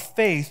our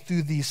faith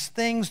through these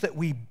things that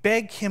we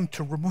beg him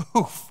to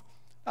remove.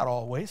 Not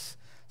always.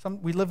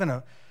 We live in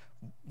a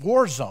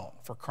war zone,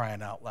 for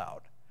crying out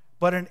loud.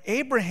 But in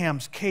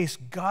Abraham's case,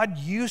 God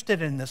used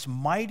it in this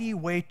mighty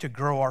way to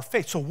grow our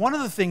faith. So one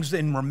of the things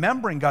in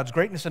remembering God's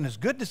greatness and his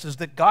goodness is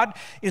that God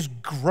is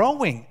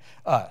growing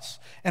us.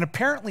 And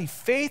apparently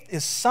faith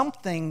is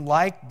something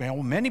like,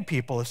 many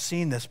people have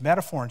seen this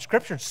metaphor in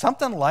Scripture, it's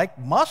something like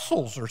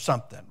muscles or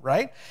something,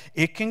 right?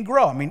 It can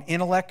grow. I mean,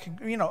 intellect,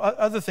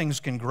 other things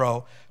can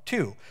grow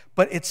too.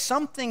 But it's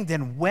something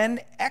then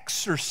when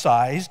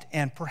exercised,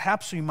 and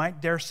perhaps we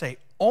might dare say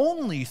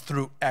only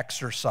through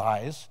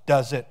exercise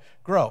does it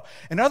grow.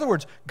 In other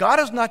words,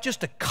 God is not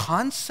just a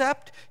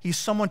concept. He's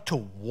someone to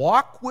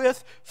walk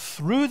with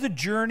through the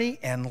journey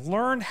and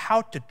learn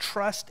how to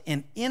trust,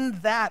 and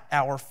in that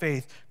our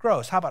faith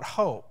grows. How about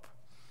hope?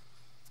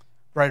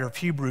 Writer of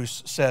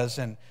Hebrews says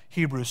in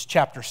Hebrews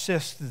chapter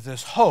 6,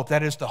 this hope,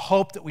 that is the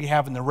hope that we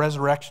have in the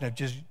resurrection of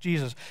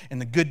Jesus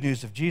and the good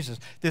news of Jesus.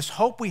 This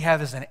hope we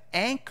have is an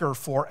anchor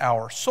for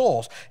our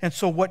souls. And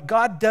so what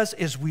God does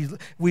is we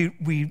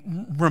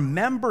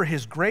remember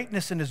his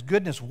greatness and his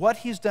goodness, what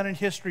he's done in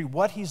history,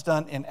 what he's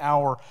done in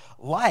our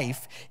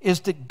life,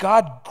 is that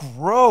God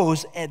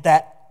grows at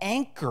that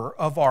anchor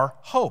of our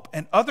hope.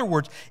 In other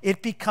words,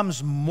 it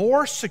becomes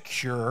more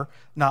secure,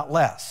 not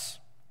less.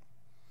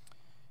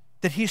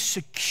 That he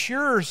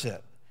secures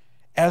it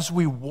as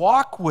we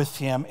walk with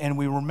him and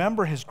we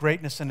remember his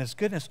greatness and his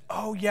goodness.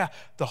 Oh yeah,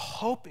 the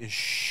hope is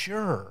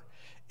sure.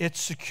 It's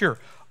secure.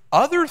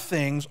 Other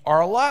things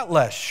are a lot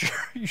less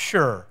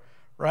sure,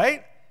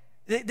 right?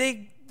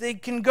 They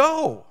can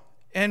go.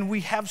 And we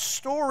have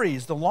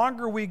stories, the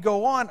longer we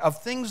go on,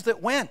 of things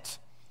that went.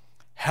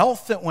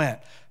 Health that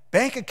went.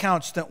 Bank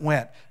accounts that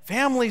went.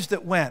 Families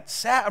that went.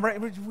 Sad, right?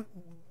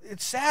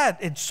 It's sad.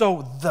 And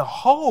so the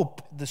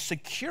hope, the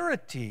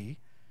security,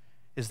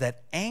 is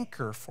that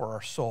anchor for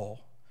our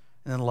soul.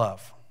 And then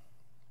love.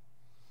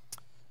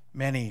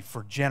 Many,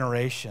 for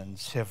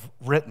generations, have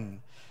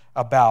written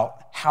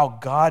about how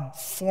God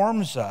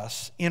forms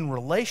us in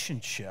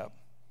relationship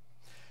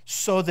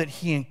so that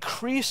he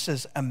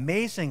increases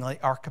amazingly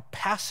our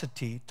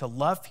capacity to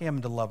love him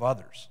and to love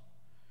others.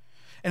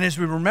 And as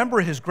we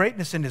remember his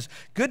greatness and his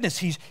goodness,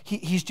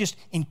 he's just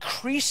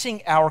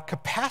increasing our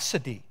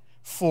capacity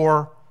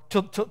to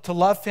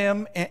love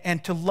him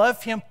and to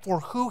love him for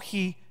who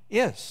he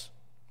is.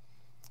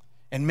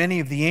 And many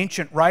of the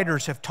ancient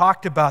writers have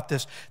talked about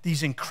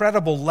these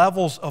incredible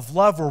levels of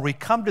love where we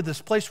come to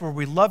this place where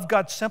we love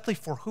God simply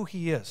for who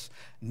he is,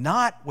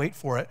 not, wait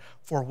for it,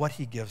 for what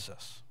he gives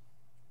us.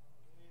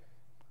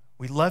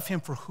 We love him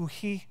for who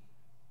he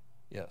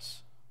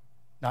is,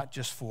 not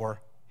just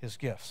for his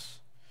gifts.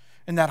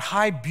 And that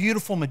high,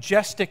 beautiful,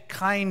 majestic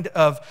kind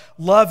of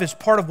love is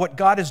part of what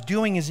God is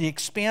doing as he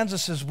expands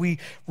us as we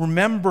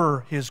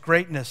remember his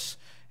greatness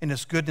and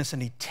his goodness,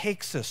 and he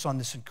takes us on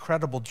this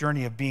incredible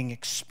journey of being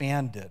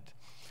expanded.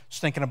 I was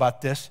thinking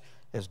about this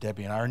as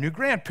Debbie and I are new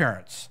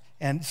grandparents.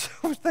 And so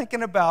I was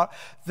thinking about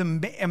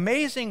the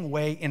amazing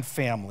way in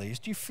families.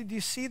 Do you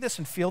see this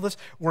and feel this?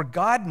 Where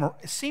God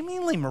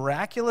seemingly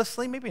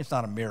miraculously, maybe it's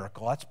not a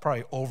miracle, that's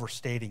probably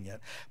overstating it,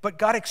 but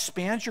God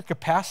expands your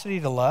capacity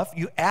to love.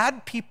 You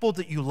add people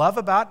that you love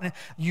about and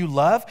you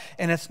love,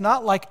 and it's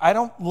not like I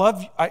don't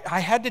love you. I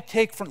had to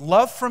take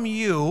love from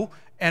you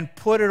and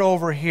put it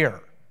over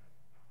here.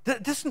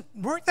 It doesn't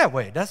work that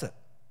way, does it?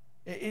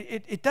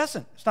 It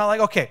doesn't. It's not like,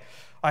 okay,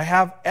 I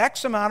have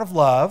X amount of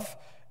love,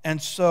 and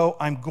so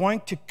I'm going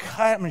to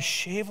cut, I'm going to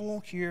shave a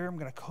little here, I'm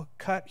going to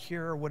cut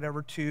here or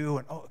whatever too,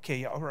 and okay,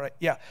 yeah, all right,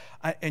 yeah.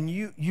 And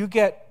you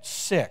get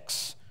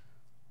 6,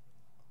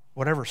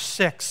 whatever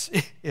 6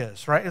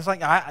 is, right? It's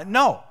like,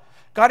 no.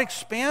 God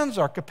expands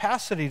our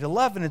capacity to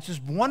love, and it's this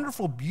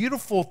wonderful,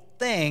 beautiful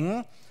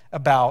thing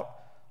about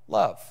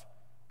love.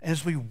 And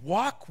as we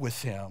walk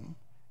with him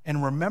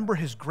and remember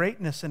his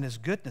greatness and his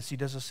goodness, he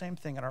does the same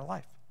thing in our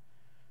life.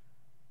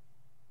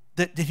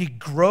 That he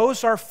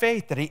grows our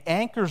faith, that he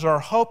anchors our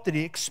hope, that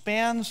he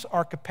expands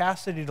our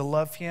capacity to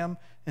love him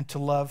and to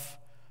love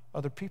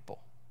other people.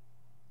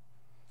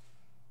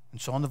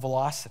 And so on the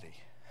velocity,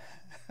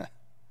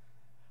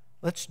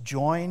 let's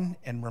join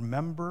and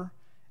remember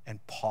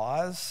and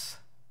pause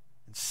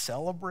and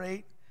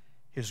celebrate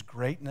his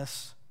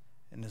greatness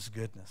and his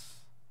goodness.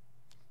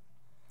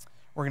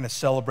 We're going to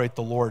celebrate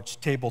the Lord's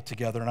table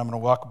together, and I'm going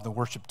to welcome the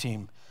worship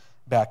team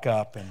back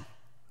up, and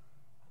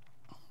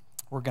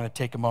we're going to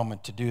take a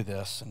moment to do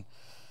this, and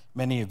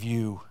many of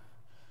you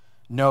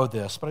know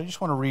this, but I just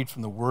want to read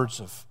from the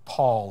words of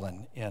Paul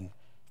in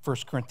 1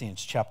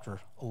 Corinthians chapter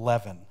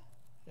 11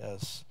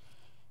 as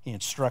he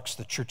instructs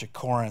the church at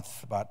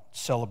Corinth about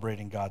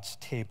celebrating God's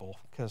table,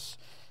 because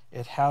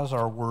it has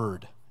our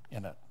word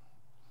in it.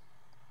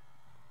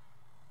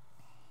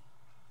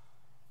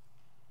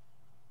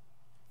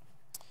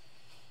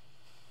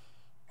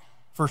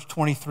 Verse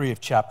 23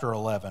 of chapter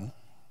 11.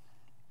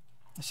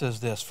 It says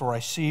this, "For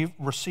I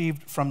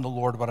received from the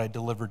Lord what I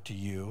delivered to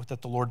you,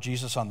 that the Lord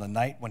Jesus on the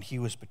night when he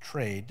was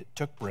betrayed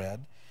took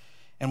bread,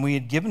 and when he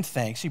had given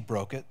thanks, he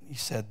broke it. He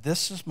said,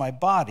 'This is my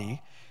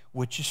body,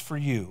 which is for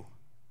you.'"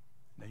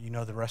 Now you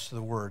know the rest of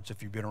the words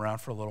if you've been around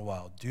for a little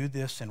while. "Do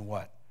this in"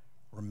 what?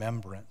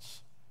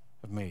 "Remembrance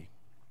of me."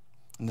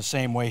 In the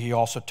same way, he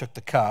also took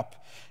the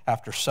cup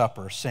after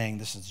supper, saying,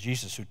 this is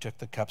Jesus who took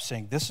the cup,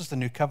 saying, "This is the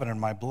new covenant in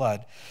my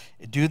blood.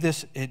 Do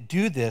this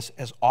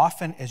as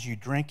often as you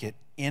drink it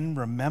in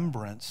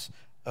remembrance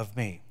of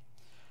me.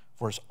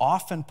 For as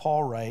often,"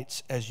 Paul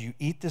writes, "as you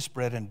eat this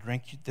bread and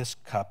drink this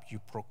cup, you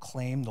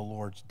proclaim the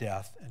Lord's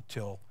death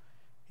until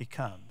he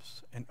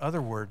comes." In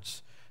other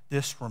words,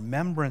 this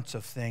remembrance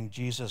of thing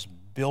Jesus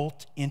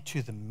built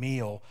into the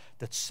meal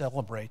that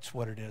celebrates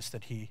what it is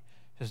that he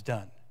has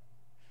done.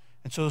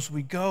 And so as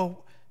we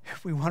go,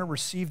 we want to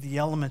receive the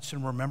elements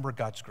and remember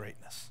God's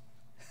greatness.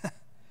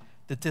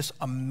 That this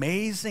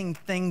amazing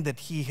thing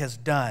that he has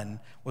done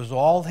was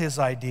all his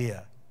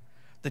idea.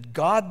 That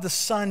God the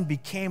Son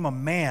became a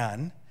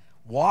man,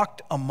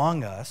 walked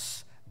among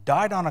us,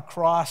 died on a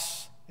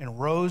cross, and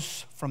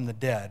rose from the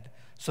dead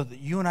so that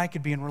you and I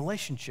could be in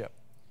relationship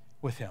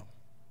with him.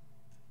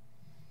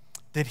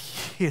 That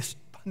he is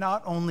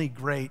not only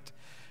great,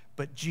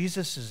 but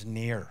Jesus is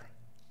near.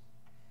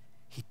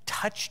 He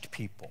touched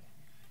people.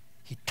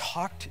 He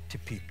talked to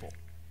people.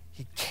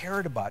 He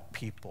cared about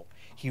people.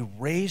 He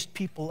raised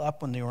people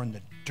up when they were in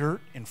the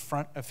dirt in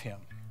front of him,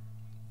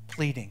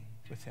 pleading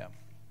with him.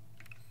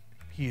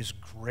 He is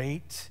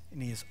great,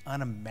 and he is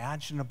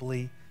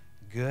unimaginably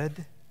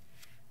good,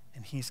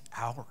 and he's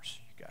ours,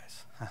 you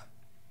guys.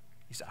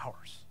 He's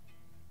ours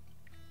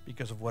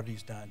because of what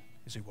he's done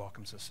as he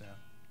welcomes us in.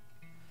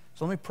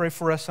 So let me pray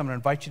for us. I'm going to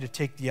invite you to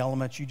take the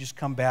elements. You just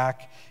come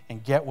back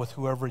and get with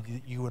whoever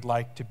you would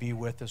like to be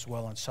with as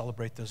well and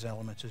celebrate those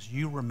elements as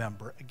you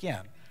remember,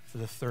 again, for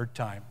the third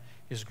time,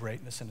 his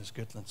greatness and his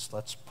goodness.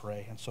 Let's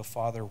pray. And so,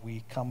 Father,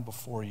 we come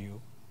before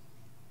you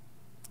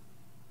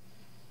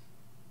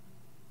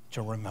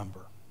to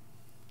remember.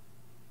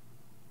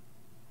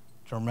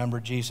 To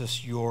remember,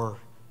 Jesus, your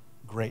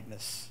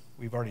greatness.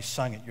 We've already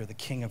sung it. You're the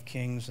King of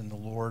kings and the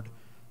Lord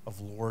of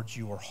lords.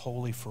 You are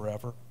holy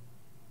forever.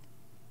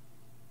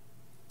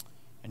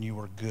 And you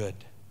are good.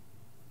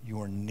 You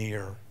are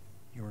near.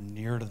 You are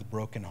near to the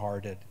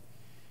brokenhearted.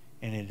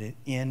 And it is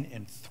in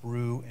and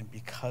through and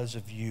because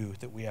of you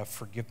that we have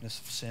forgiveness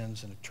of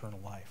sins and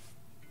eternal life.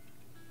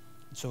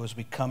 And so as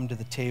we come to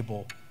the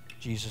table,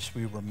 Jesus,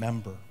 we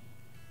remember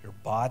your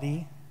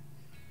body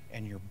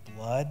and your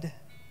blood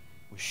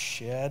was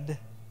shed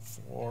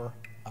for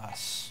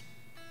us.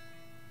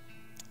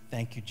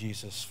 Thank you,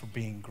 Jesus, for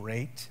being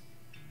great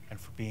and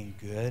for being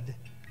good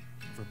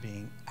and for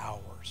being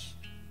ours.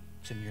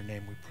 It's in your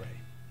name we pray.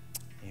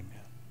 Amen.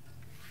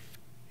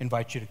 I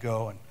invite you to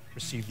go and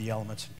receive the elements and